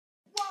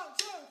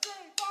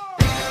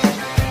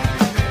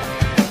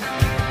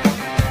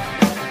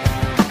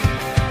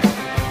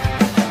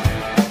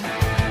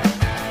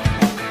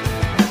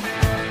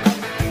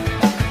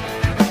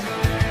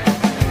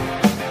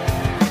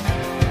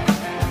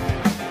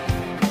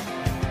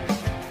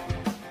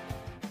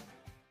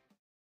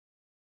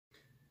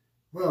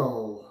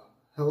Well,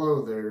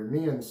 hello there.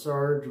 Me and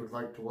Sarge would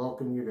like to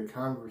welcome you to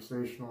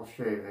Conversational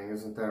Shaving.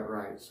 Isn't that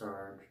right,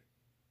 Sarge?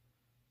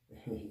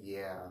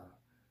 Yeah.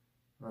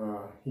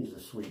 He's a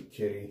sweet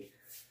kitty.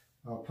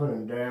 I'll put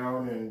him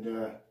down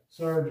and,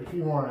 Sarge, if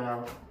you want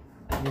out,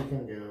 you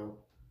can go.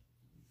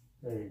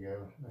 There you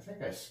go. I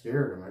think I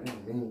scared him. I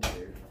didn't mean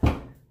to.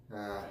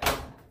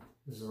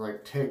 This is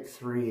like take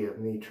 3 of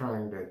me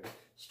trying to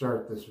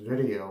start this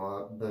video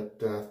up,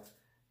 but,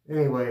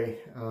 anyway,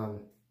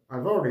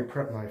 I've already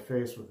prepped my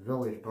face with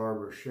Village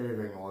Barber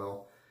shaving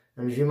oil,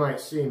 and as you might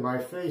see, my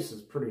face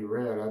is pretty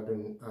red. I've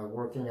been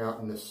working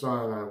out in the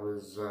sun. I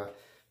was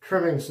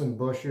trimming some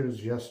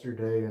bushes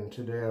yesterday, and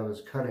today I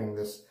was cutting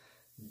this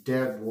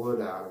dead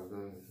wood out of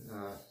them.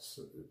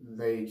 So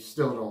they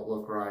still don't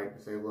look right,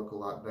 but they look a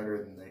lot better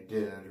than they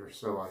did, or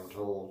so I'm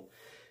told.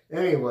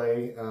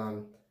 Anyway,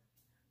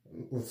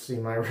 let's see,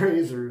 my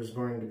razor is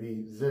going to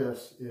be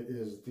this. It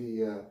is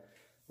the,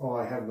 oh,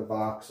 I have the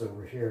box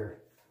over here.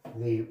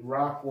 The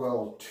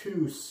Rockwell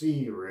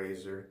 2C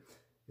razor.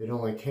 It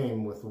only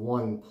came with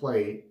one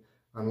plate.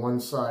 On one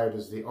side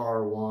is the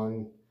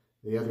R1,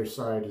 the other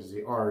side is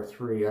the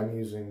R3. I'm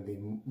using the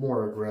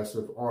more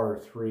aggressive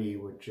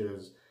R3, which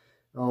is,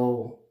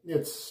 oh,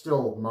 it's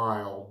still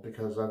mild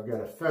because I've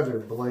got a feather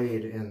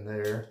blade in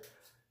there.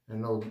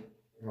 And, oh,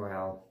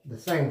 well, the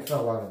thing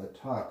fell out of the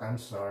tuck. I'm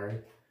sorry.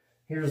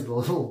 Here's the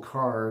little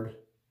card.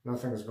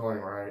 Nothing's going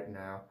right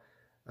now.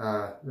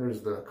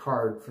 There's the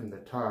card from the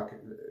tuck.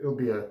 It'll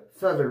be a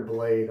feather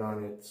blade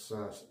on its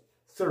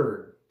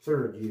third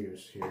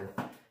use here.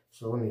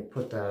 So let me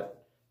put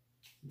that.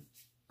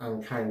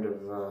 I'm kind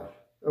of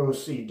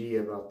OCD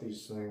about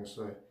these things.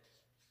 So I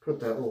put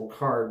that little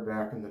card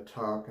back in the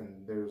tuck,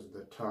 and there's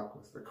the tuck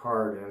with the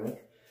card in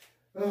it.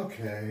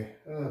 Okay.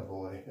 Oh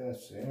boy.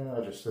 Let's see.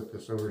 I'll just set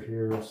this over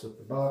here. I'll set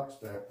the box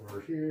back over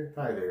here.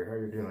 Hi there. How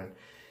you doing?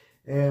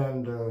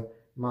 And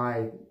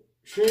my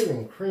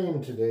shaving cream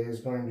today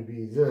is going to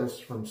be this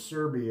from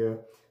Serbia.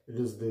 It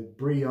is the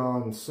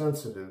Brion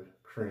Sensitive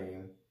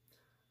cream.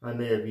 I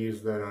may have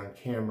used that on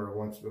camera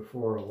once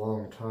before a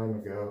long time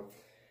ago.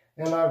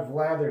 And I've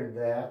lathered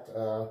that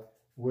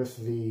with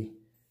the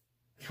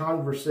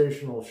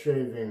Conversational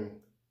Shaving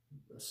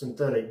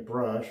synthetic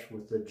brush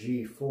with the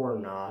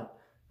G4 knot.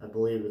 I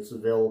believe it's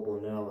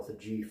available now with a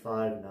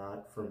G5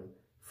 knot from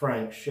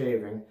Frank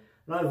Shaving.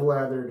 And I've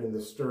lathered in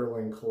the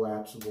Stirling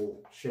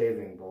collapsible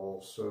shaving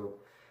bowl. So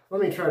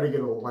let me try to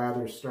get a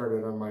lather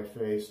started on my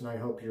face, and I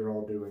hope you're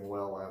all doing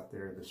well out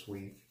there this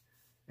week,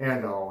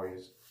 and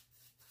always.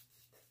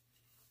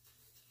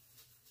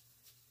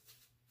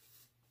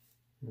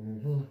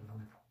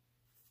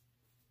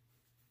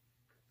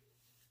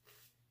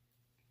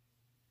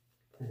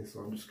 Okay,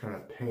 so I'll just kind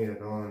of paint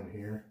it on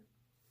here.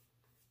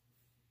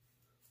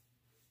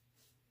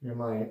 Yeah,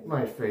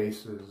 my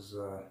face is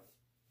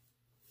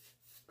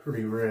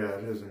pretty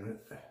red, isn't it?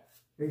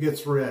 It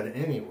gets red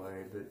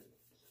anyway, but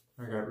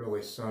I got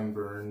really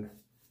sunburned.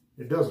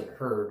 It doesn't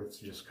hurt, it's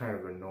just kind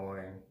of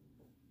annoying.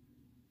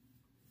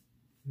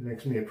 It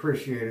makes me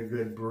appreciate a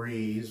good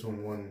breeze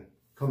when one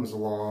comes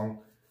along.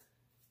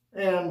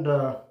 And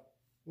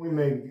we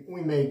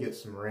may get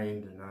some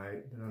rain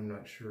tonight, but I'm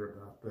not sure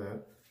about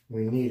that.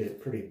 We need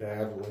it pretty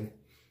badly.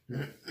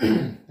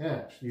 Yeah,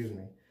 excuse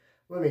me.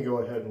 Let me go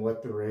ahead and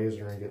wet the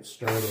razor and get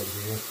started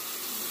here.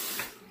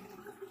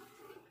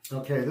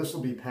 Okay, this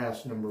will be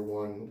pass number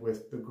 1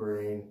 with the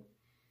grain.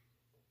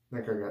 I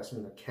think I got some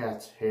of the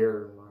cat's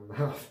hair in my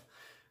mouth.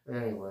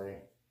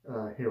 Anyway,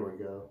 here we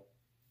go.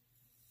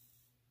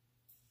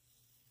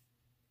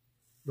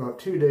 About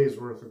 2 days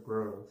worth of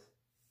growth.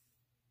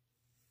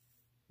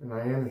 And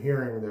I am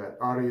hearing that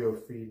audio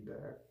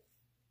feedback.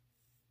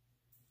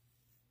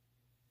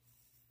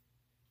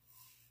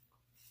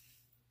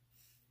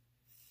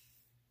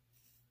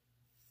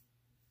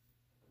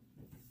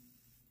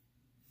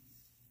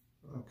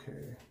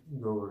 Okay,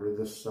 go over to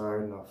this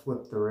side and I'll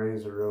flip the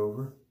razor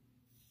over.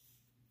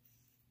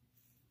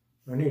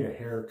 I need a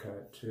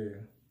haircut too.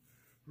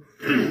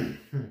 I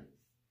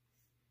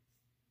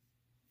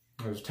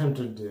was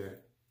tempted to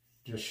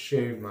just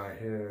shave my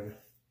head.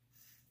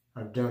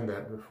 I've done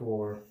that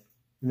before,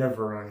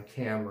 never on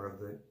camera,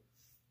 but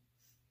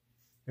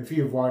if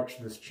you've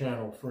watched this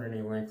channel for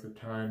any length of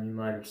time, you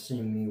might have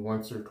seen me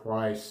once or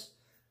twice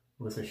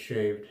with a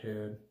shaved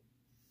head.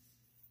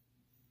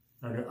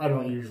 I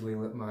don't usually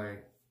let my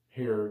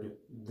hair get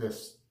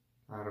this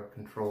out of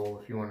control,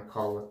 if you want to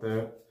call it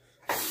that.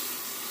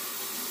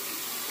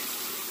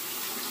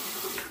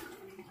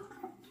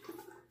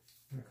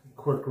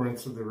 Quick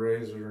rinse of the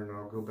razor and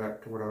I'll go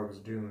back to what I was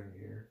doing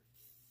here.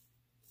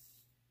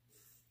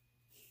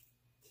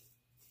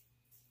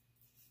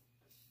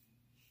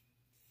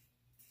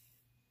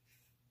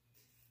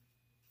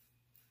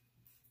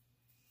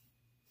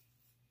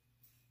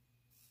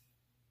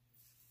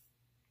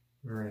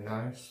 Very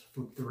nice.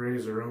 Flip the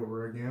razor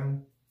over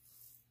again.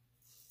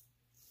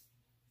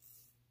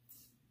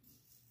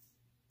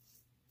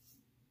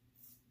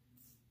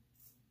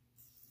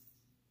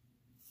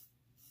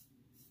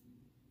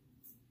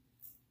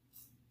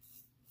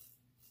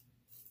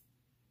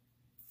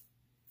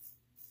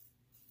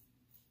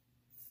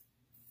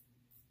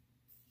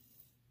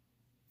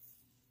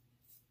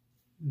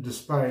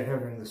 despite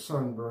having the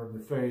sun burn the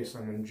face,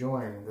 I'm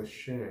enjoying this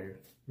shave.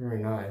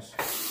 Very nice.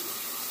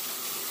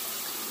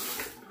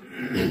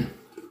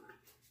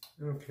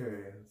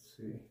 Okay, let's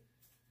see.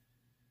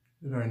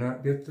 Did I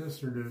not get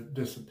this, or did it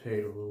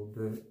dissipate a little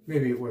bit?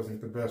 Maybe it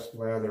wasn't the best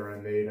lather I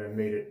made. I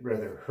made it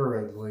rather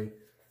hurriedly,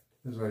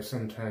 as I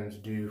sometimes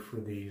do for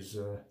these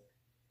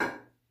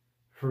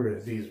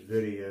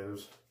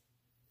videos.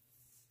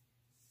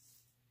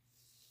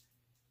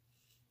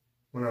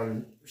 When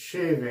I'm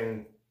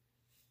shaving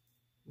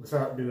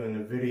without doing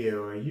a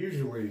video, I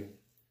usually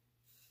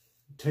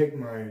take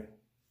my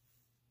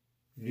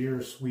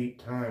dear sweet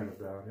time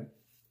about it.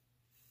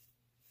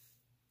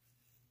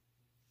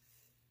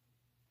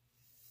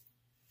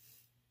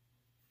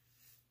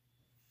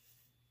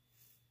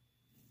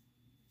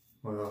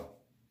 Well,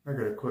 I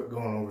gotta quit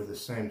going over the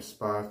same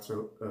spots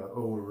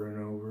over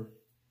and over.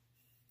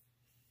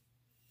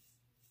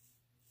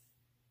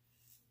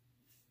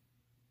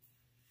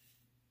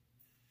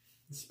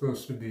 It's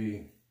supposed to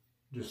be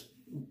just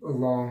a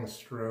long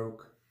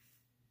stroke.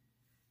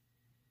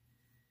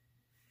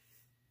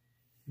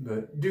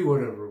 But do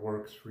whatever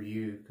works for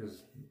you,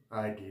 because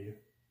I do.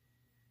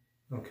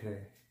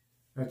 Okay,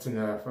 that's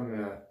enough. I'm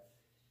gonna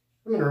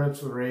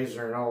rinse the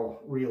razor, and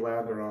I'll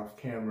re-lather off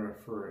camera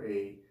for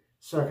a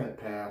second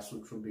pass,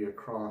 which will be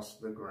across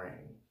the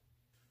grain.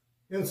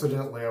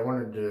 Incidentally, I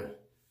wanted to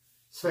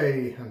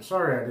say I'm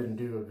sorry I didn't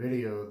do a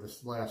video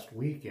this last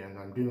weekend.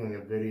 I'm doing a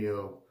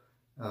video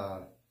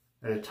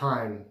at a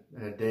time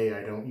and a day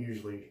I don't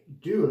usually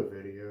do a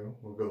video.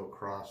 We'll go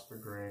across the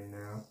grain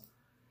now.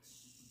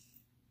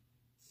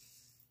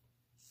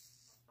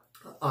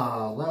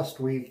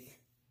 Last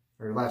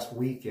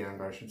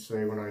weekend, I should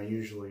say, when I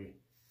usually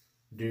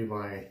do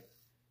my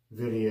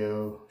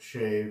video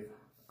shave,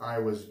 I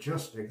was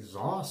just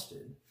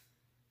exhausted,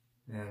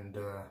 and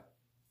I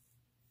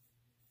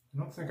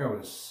don't think I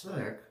was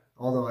sick,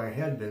 although I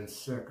had been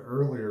sick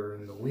earlier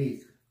in the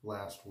week,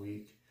 last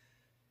week,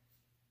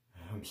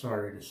 I'm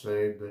sorry to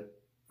say, but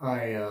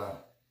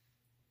well,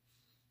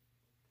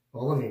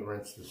 let me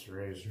rinse this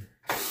razor.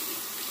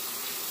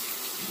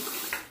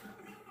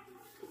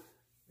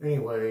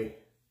 Anyway,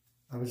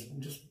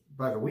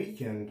 by the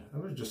weekend, I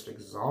was just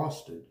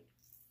exhausted.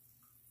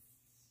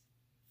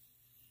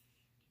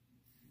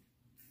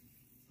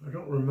 I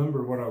don't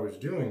remember what I was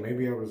doing.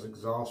 Maybe I was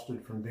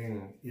exhausted from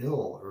being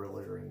ill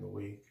earlier in the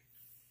week.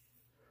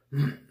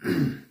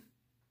 I'm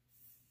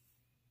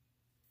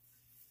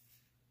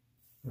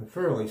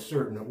fairly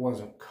certain it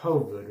wasn't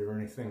COVID or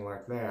anything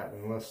like that,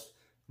 unless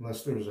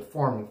there's a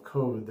form of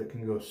COVID that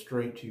can go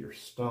straight to your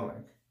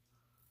stomach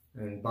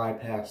and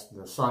bypass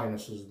the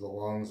sinuses, the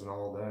lungs, and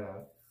all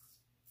that.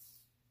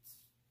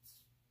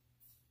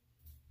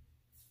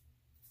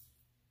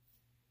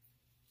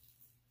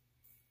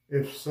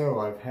 If so,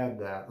 I've had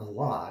that a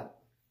lot.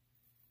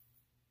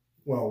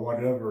 Well,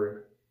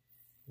 whatever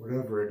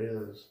it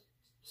is.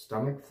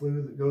 Stomach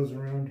flu that goes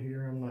around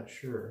here, I'm not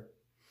sure.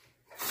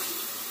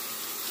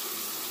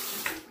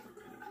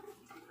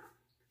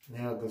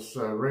 Yeah, this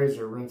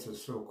razor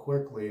rinses so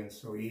quickly and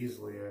so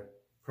easily, I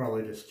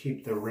probably just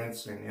keep the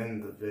rinsing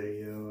in the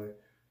video.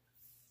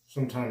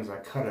 Sometimes I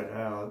cut it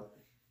out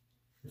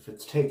if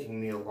it's taking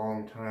me a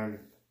long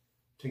time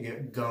to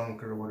get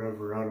gunk or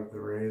whatever out of the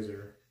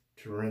razor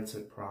to rinse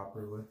it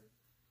properly.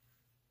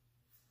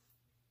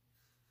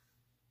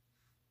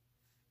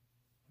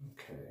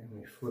 Okay, let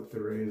me flip the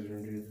razor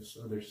and do this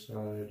other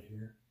side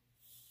here.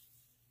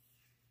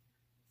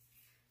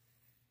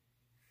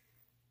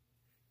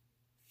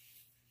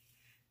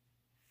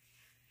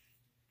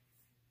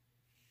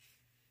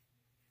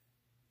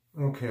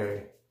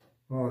 Okay,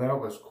 well, that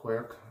was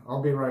quick.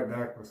 I'll be right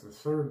back with the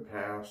third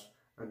pass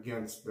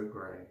against the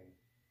grain.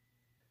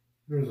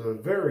 There's a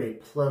very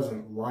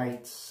pleasant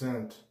light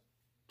scent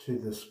to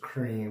this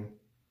cream.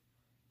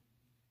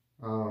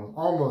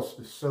 Almost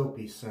a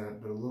soapy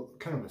scent, but a little,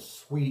 kind of a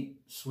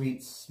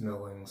sweet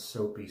smelling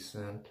soapy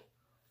scent,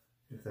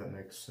 if that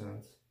makes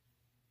sense.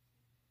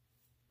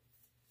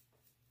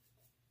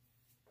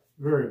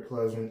 Very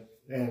pleasant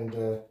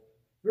and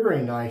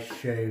very nice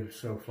shave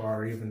so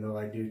far, even though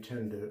I do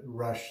tend to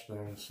rush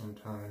things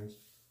sometimes.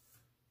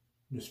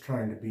 Just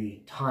trying to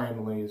be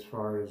timely as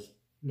far as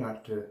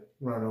not to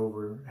run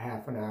over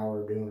half an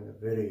hour doing a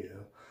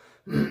video.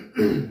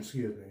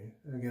 Excuse me,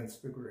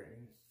 against the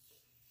grain.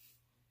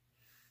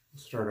 I'll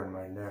start on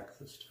my neck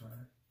this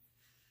time.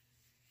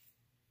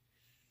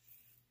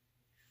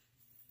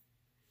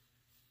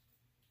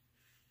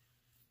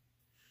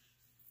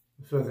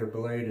 The feather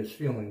blade is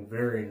feeling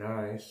very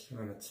nice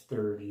on its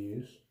third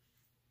use.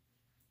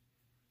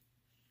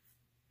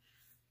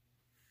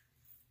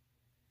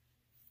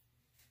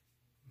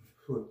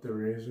 Flip the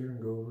razor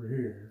and go over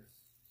here.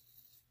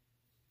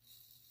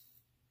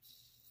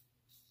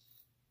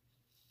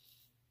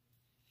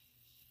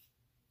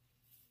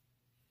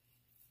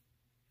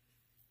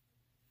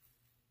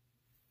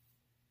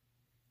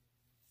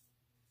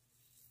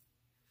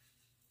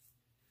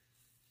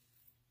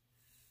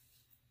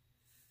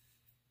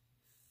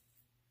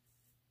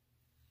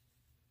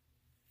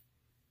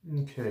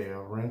 Okay,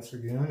 I'll rinse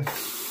again.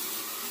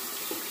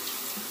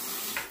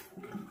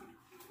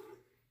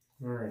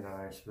 Very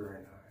nice, very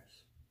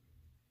nice.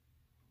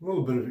 A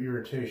little bit of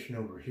irritation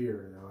over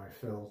here, though, I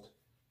felt.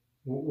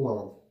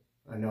 Well,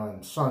 I know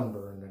I'm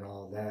sunburned and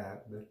all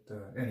that, but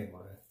anyway.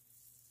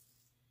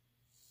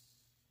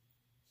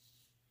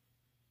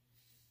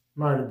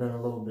 Might have been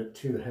a little bit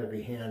too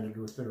heavy-handed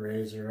with the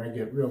razor. I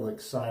get real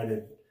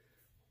excited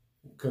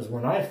because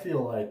when I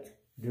feel like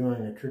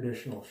doing a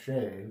traditional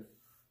shave,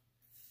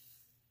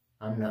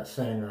 I'm not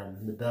saying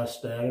I'm the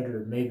best at it,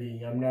 or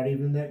maybe I'm not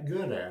even that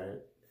good at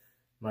it,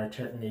 my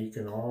technique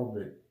and all,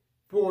 but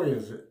boy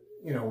is it,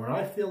 you know, when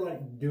I feel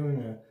like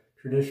doing a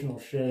traditional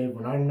shave,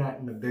 when I'm not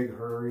in a big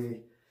hurry,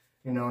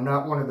 you know,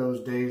 not one of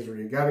those days where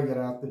you got to get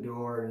out the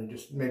door and you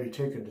just maybe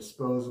take a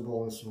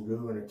disposable and some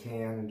glue in a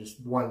can and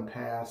just one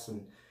pass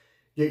and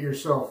get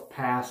yourself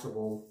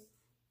passable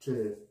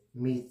to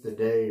meet the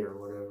day or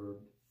whatever,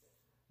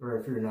 or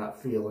if you're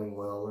not feeling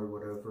well or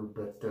whatever,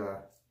 but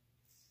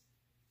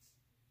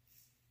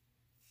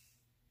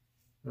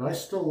I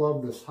still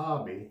love this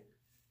hobby.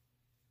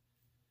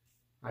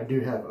 I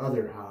do have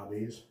other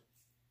hobbies.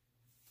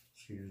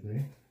 Excuse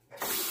me.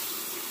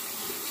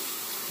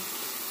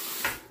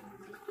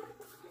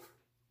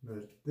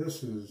 But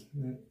this is,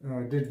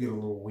 I did get a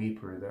little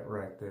weeper that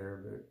right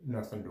there, but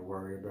nothing to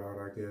worry about,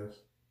 I guess.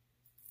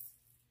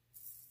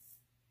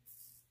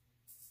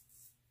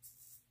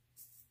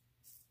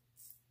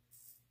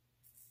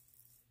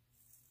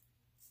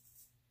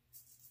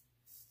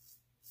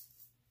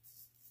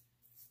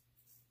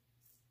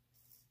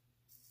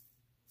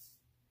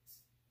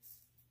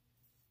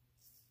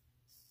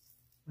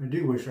 I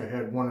do wish I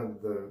had one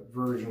of the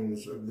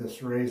versions of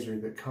this razor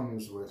that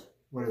comes with,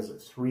 what is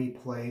it, 3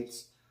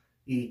 plates.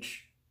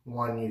 Each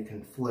one you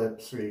can flip,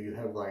 so you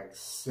have like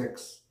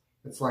 6.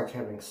 It's like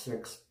having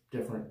 6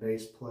 different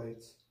base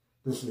plates.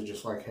 This is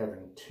just like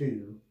having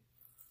 2.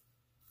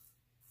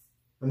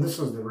 And this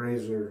is the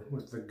razor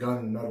with the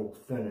gunmetal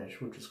finish,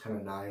 which is kind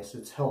of nice.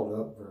 It's held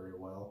up very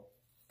well.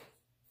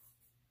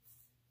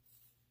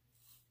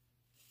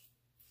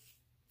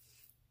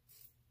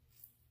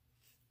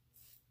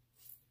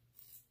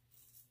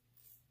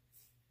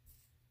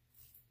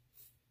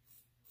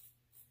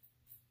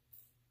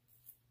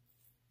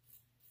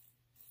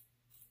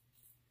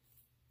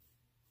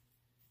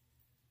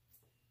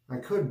 I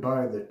could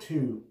buy the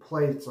 2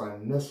 plates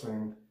I'm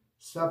missing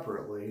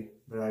separately,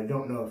 but I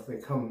don't know if they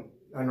come,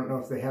 I don't know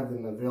if they have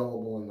them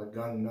available in the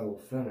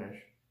gunmetal finish.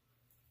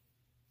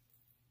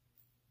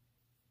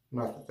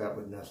 Not that that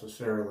would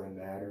necessarily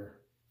matter.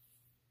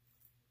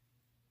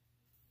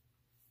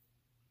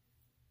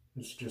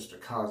 It's just a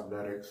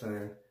cosmetic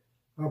thing.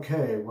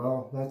 Okay,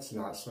 well, that's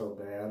not so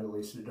bad. At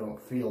least it don't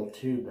feel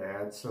too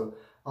bad. So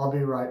I'll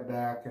be right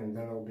back, and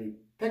then it'll be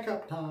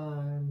pickup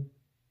time.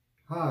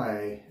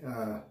 Hi,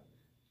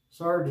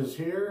 Sarge is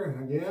here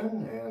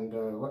again,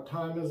 and what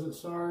time is it,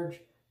 Sarge?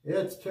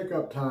 It's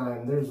pickup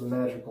time. There's a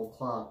magical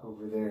clock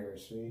over there.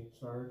 See,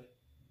 Sarge?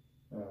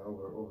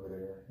 Over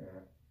there.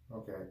 Yeah.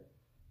 Okay.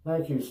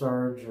 Thank you,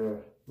 Sarge.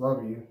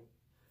 Love you.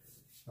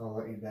 I'll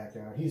let you back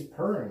out. He's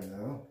purring,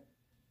 though.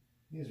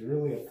 He's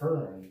really a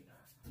purring.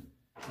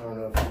 I don't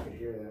know if you could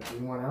hear that. Do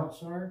you want out,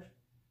 Sarge?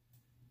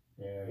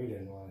 Yeah, he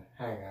didn't want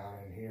to hang out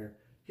in here.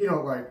 He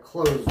don't like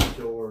closed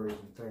doors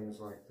and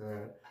things like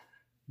that.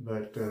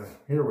 But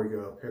here we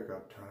go,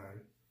 pickup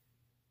time.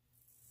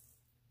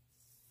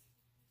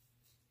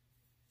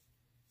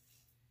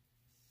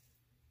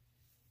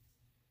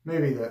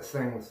 Maybe that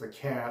thing with the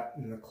cat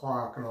and the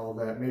clock and all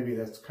that, maybe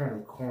that's kind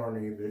of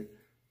corny, but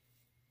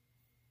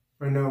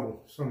I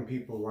know some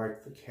people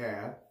like the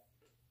cat.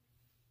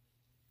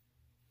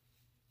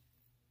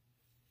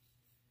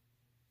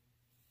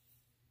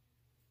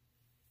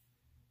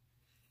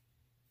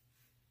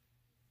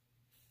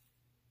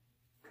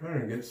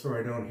 Trying to get so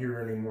I don't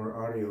hear any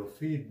more audio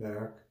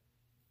feedback.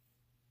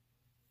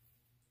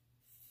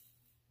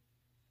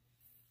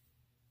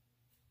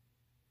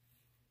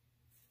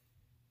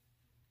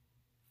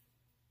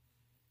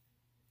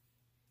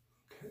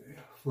 Okay,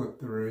 flip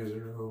the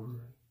razor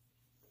over.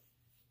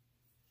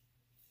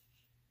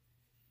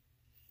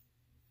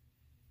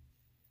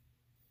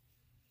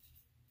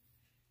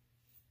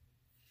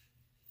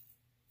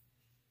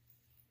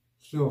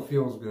 Still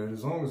feels good,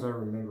 as long as I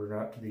remember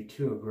not to be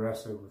too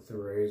aggressive with the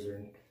razor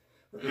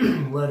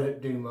and let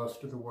it do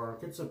most of the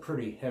work. It's a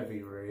pretty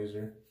heavy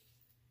razor.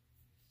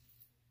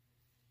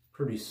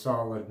 Pretty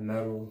solid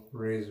metal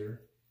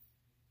razor.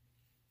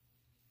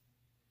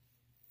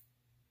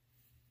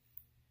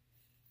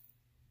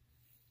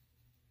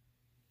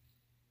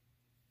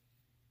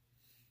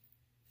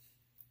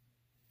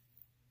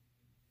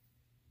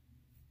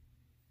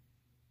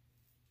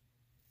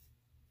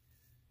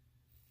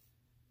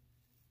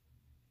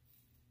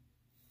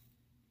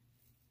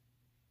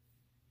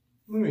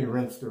 Let me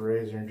rinse the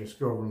razor and just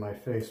go over my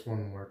face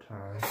one more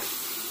time.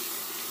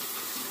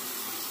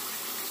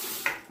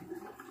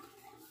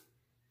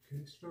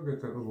 Okay, still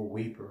got that little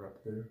weeper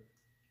up there.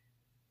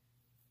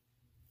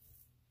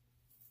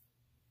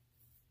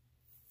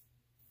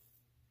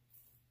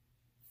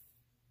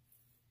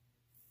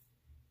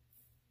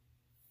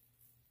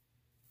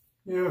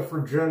 Yeah,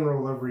 for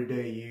general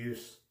everyday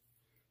use,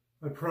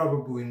 I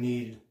probably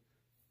need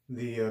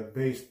the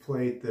base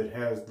plate that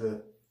has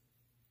the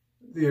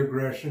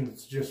aggression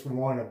that's just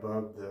one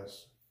above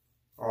this,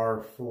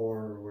 R4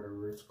 or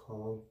whatever it's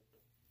called.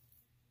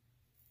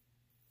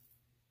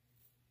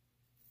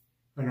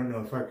 I don't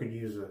know if I could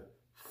use a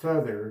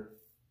feather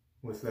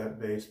with that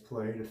base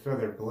plate, a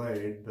feather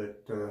blade,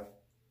 but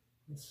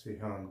let's see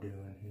how I'm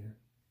doing here.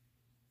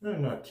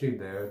 Not too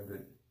bad,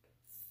 but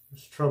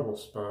this trouble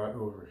spot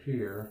over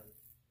here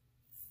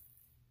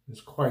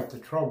is quite the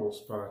trouble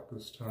spot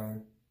this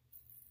time.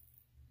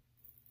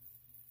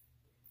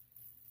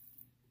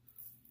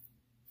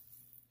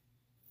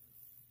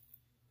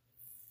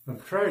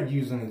 I've tried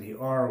using the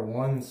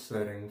R1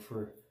 setting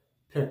for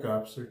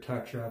pickups or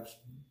touch-ups,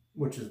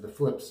 which is the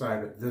flip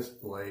side of this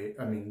blade,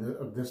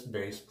 of this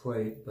base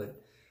plate,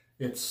 but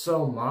it's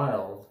so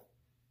mild,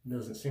 it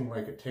doesn't seem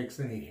like it takes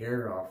any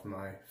hair off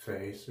my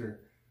face or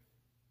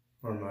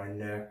my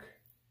neck.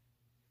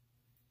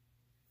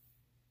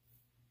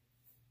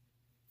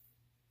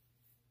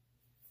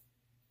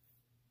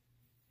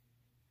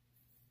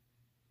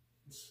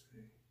 Let's see.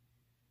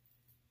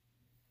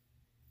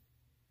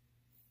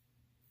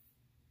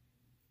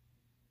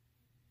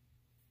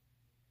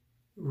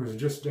 It was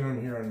just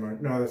down here on my,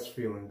 no, that's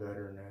feeling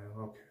better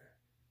now, okay.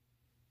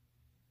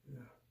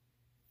 Yeah.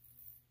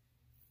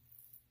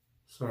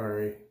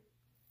 Sorry.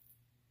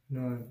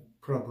 No, it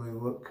probably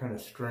look kind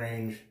of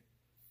strange,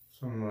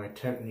 some of my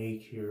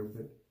technique here,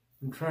 but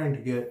I'm trying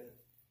to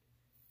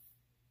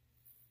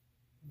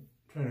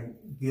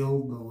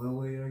gild the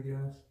lily, I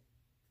guess.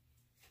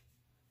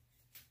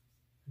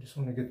 I just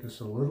want to get this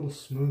a little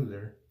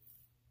smoother.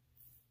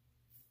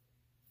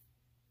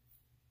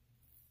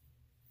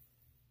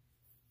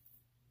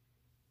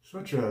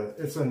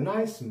 It's a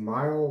nice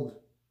mild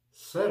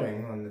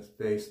setting on this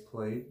base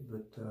plate,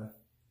 but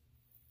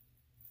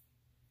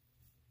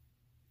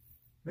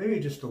maybe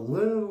just a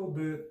little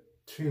bit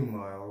too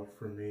mild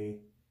for me.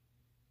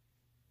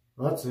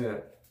 That's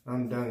it.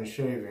 I'm done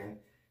shaving.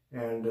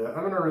 And I'm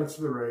going to rinse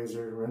the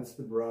razor, rinse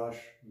the brush,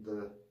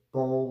 the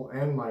bowl,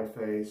 and my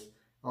face.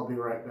 I'll be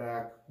right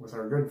back with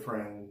our good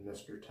friend,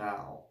 Mr.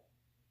 Towel.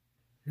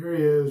 Here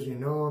he is. You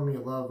know him, you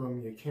love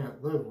him, you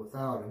can't live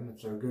without him.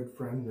 It's our good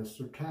friend,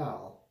 Mr.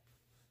 Towel.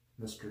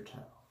 Mr.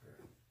 Towel.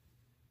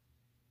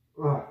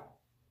 Oh,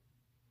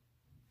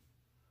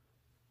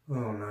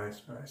 oh,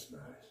 nice, nice,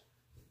 nice.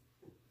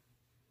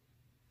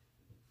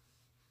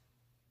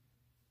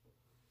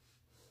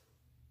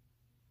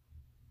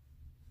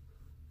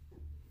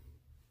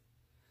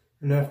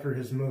 And after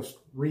his most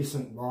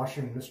recent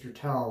washing, Mr.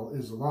 Towel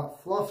is a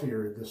lot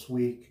fluffier this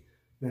week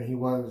than he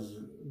was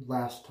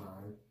last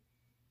time.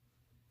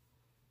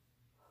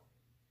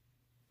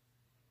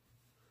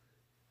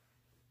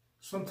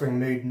 Something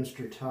made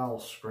Mr. Towel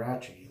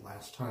scratchy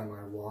last time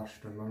I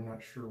washed him. I'm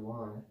not sure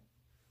why.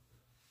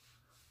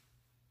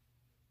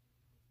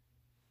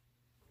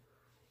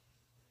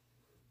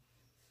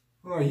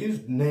 Well, I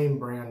used name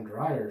brand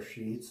dryer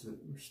sheets that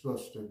were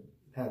supposed to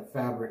have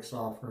fabric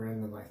softener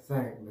in them, I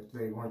think, but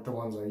they weren't the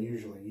ones I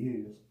usually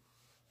use.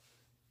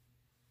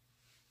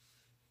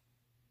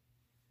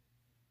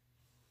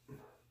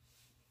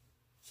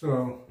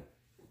 So,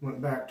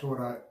 went back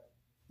to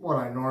what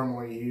I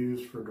normally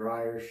use for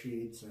dryer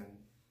sheets, and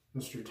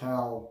Mr.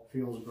 Towel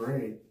feels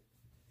great.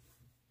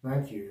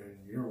 Thank you,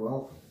 and you're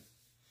welcome.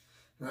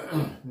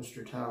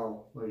 Mr.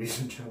 Towel, ladies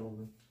and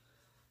gentlemen.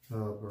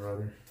 Oh,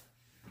 brother.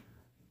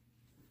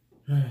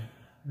 I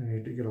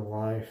need to get a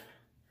life.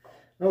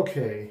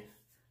 Okay,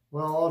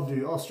 well,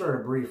 I'll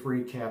start a brief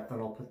recap, then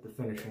I'll put the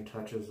finishing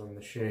touches on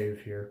the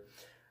shave here.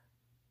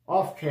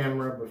 Off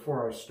camera,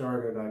 before I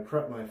started, I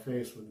prepped my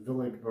face with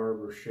Village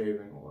Barber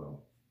shaving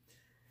oil.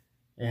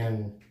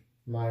 And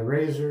my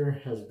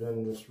razor has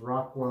been this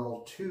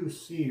Rockwell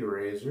 2C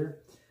razor.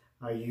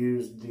 I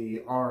used the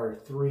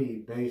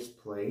R3 base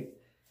plate,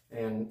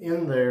 and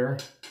in there,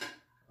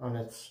 on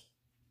its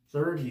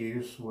third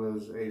use,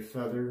 was a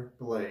feather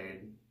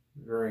blade.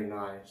 Very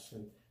nice,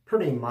 and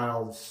pretty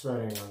mild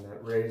setting on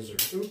that razor.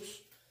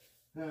 Oops.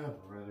 Oh,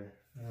 brother.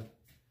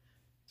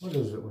 What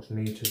is it with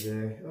me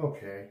today?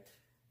 Okay.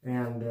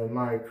 And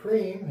my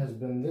cream has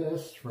been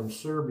this from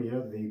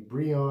Serbia, the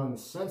Brion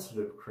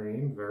Sensitive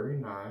cream. Very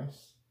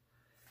nice.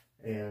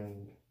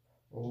 And,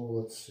 oh,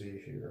 let's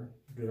see here.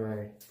 Did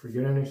I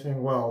forget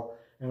anything? Well,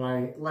 and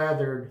I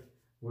lathered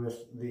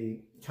with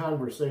the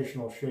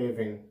Conversational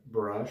Shaving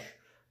brush,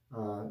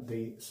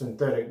 the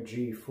synthetic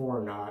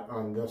G4 knot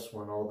on this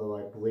one, although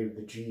I believe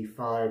the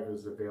G5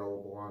 is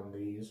available on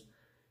these,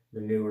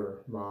 the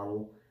newer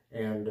model.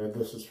 And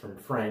this is from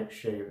Frank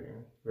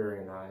Shaving.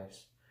 Very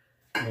nice.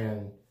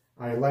 And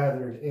I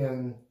lathered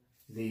in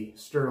the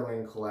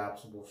Stirling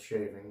collapsible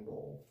shaving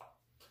bowl.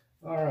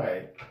 All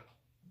right.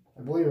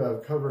 I believe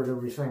I've covered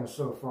everything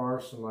so far,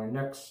 so my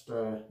next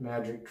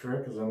magic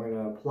trick is I'm going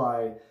to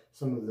apply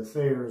some of the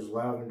Thayers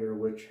Lavender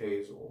Witch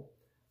Hazel,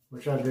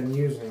 which I've been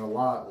using a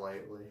lot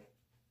lately.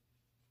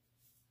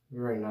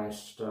 Very nice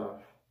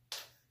stuff.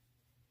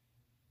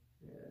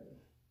 Yeah.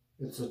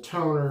 It's a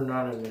toner,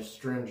 not an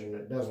astringent.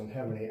 It doesn't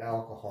have any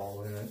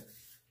alcohol in it.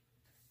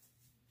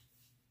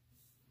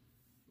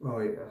 Oh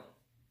yeah.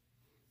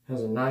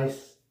 Has a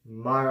nice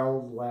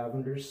mild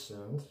lavender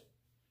scent,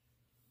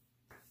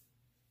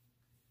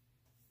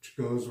 which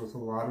goes with a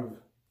lot of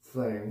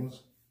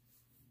things.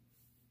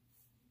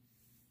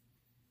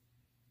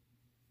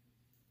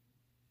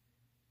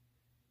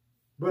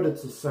 But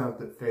it's a scent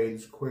that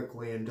fades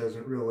quickly and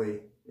doesn't really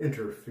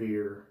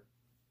interfere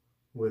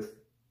with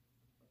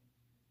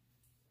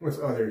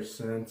other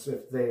scents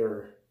if they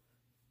are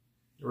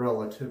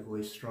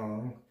relatively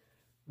strong.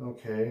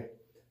 Okay,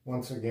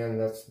 once again,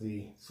 that's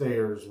the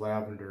Thayers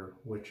Lavender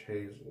Witch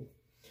Hazel.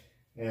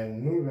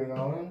 And moving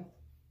on,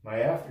 my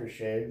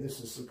aftershave.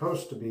 This is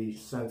supposed to be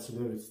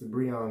sensitive. It's the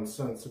Brion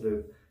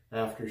Sensitive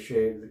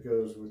aftershave that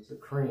goes with the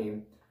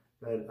cream.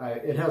 But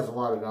it has a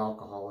lot of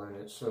alcohol in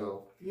it,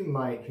 so you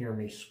might hear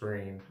me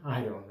scream. I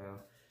don't know.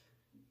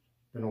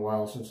 It's been a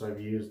while since I've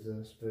used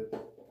this, but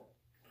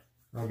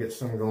I'll get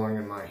some going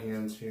in my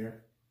hands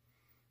here.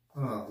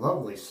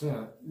 Lovely scent.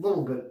 A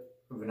little bit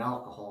of an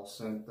alcohol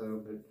scent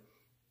though, but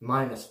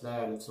minus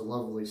that, it's a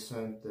lovely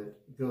scent that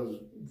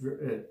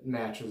it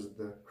matches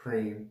the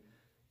cream.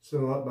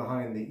 So up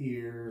behind the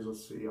ears,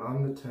 let's see,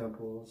 on the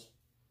temples,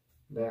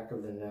 back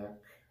of the neck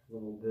a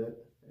little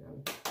bit.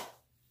 And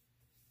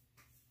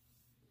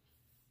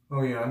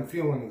oh yeah, I'm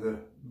feeling the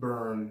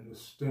burn, the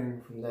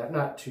sting from that.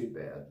 Not too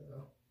bad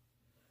though.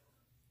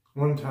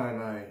 One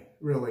time I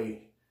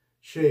really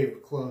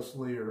shaved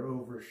closely or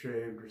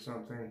overshaved or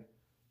something.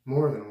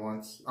 More than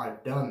once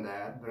I've done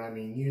that, but I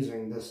mean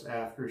using this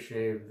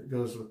aftershave that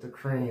goes with the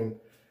cream,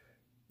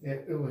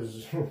 it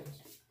was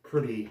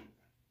pretty,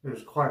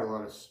 there's quite a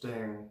lot of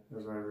sting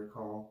as I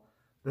recall.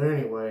 But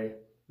anyway,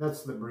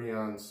 that's the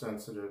Brion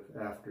Sensitive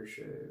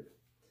aftershave.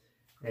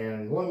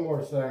 And one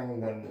more thing,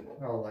 then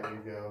I'll let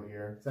you go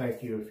here.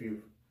 Thank you if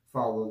you've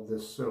followed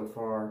this so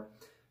far.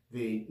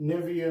 The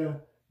Nivea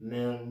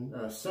Men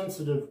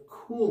Sensitive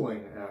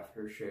Cooling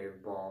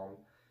Aftershave Balm.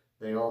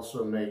 They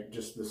also make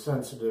just the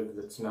sensitive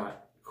that's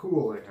not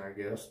cooling, I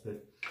guess,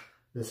 but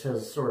this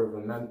has sort of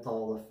a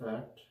menthol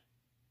effect.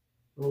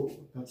 Oh,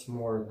 that's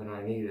more than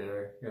I needed.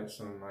 I got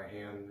some in my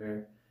hand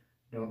there.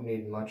 Don't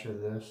need much of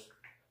this.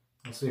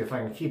 Let's see if I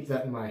can keep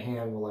that in my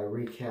hand while I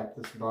recap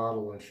this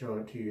bottle and show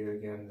it to you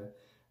again. The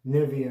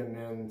Nivea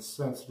Men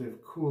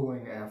Sensitive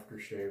Cooling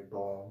Aftershave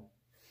Balm.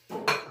 And,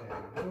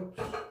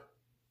 oops.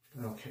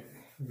 Okay,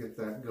 I'll get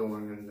that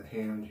going in the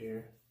hand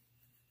here.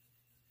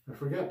 I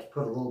forgot to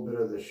put a little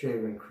bit of the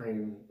shaving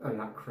cream,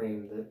 not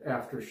cream, the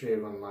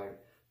aftershave on my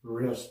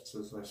wrists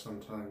as I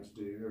sometimes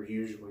do, or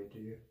usually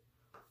do.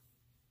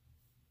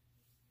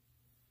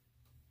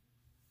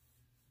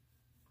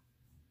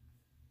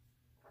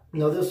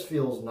 Now this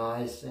feels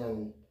nice,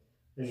 and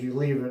as you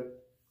leave it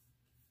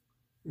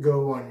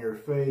go on your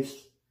face,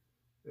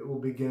 it will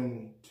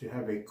begin to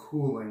have a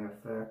cooling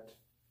effect.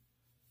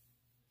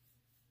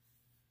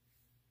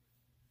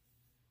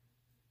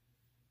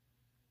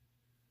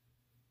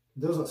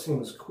 It doesn't seem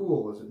as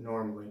cool as it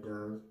normally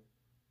does.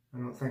 I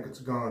don't think it's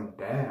gone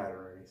bad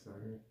or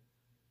anything.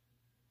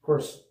 Of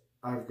course,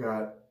 I've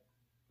got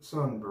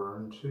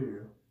sunburn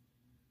too.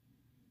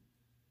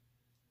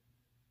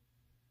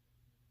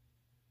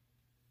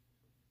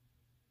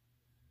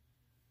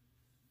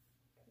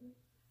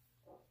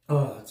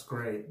 Oh, that's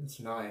great.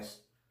 It's nice.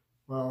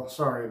 Well,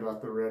 sorry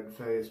about the red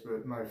face,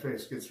 but my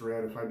face gets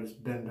red if I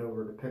just bend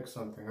over to pick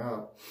something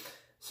up.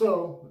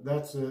 So,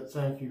 that's it.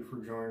 Thank you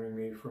for joining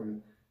me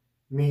from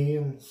me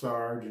and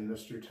Sarge and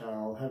Mr.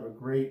 Towel. Have a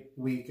great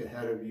week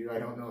ahead of you. I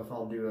don't know if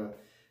I'll do a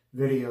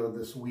video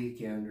this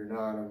weekend or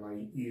not on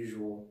my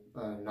usual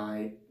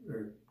night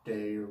or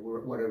day or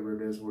whatever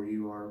it is where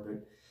you are.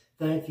 But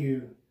thank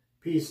you,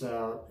 peace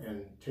out,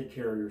 and take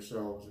care of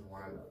yourselves and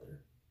one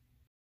another.